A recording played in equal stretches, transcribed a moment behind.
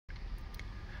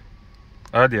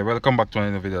Hi there, welcome back to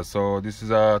another video. So this is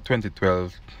a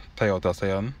 2012 Toyota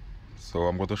Scion. So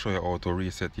I'm going to show you how to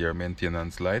reset your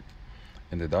maintenance light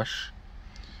in the dash.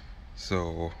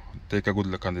 So take a good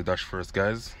look on the dash first,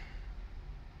 guys.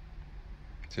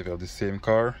 So if you have the same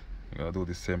car, you're going to do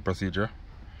the same procedure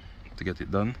to get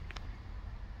it done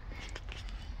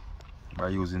by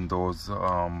using those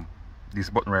this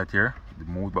button right here, the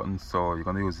mode button. So you're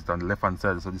going to use it on the left hand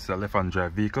side. So this is a left hand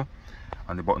drive vehicle,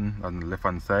 and the button on the left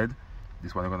hand side,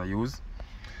 this one you're going to use.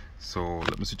 So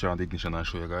let me switch on the ignition and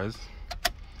show you guys.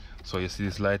 So you see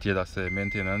this light here, that's the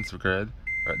maintenance required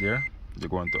right there. You're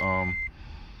going to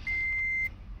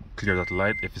clear that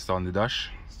light if it's on the dash.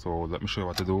 So let me show you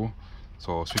what to do.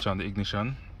 So switch on the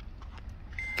ignition,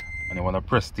 and you want to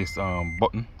press this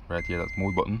button right here, that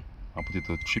mode button, and put it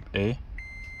to trip A.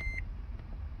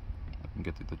 Let me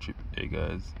get it to trip A,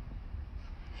 guys.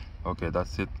 Okay,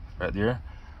 that's it right there.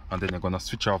 And then you're gonna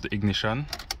switch off the ignition,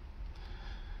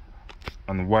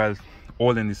 and while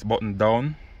holding this button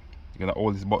down, you're gonna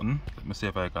hold this button. Let me see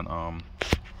if I can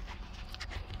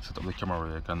set up the camera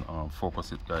where I can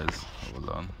focus it, guys. Hold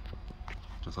on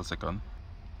just a second.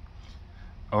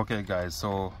 Okay, guys,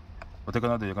 so what you're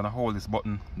gonna do, you're gonna hold this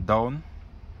button down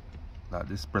like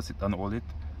this, press it and hold it,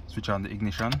 switch on the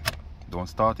ignition, don't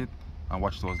start it, and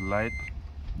watch those lights,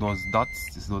 those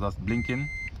dots, these dots blinking.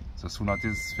 So as soon as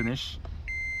it's finished,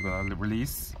 you're gonna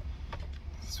release,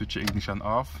 switch your ignition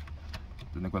off,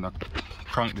 then you're gonna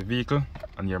crank the vehicle,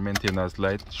 and your maintenance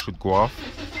light should go off.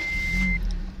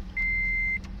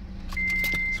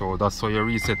 So that's how you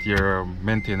reset your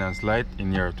maintenance light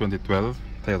in your 2012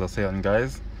 Toyota Scion,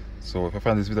 guys. So if you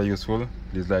find this video useful,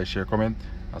 please like, share, comment,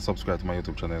 and subscribe to my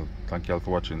YouTube channel. Thank you all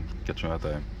for watching. Catch you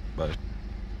another time. Bye.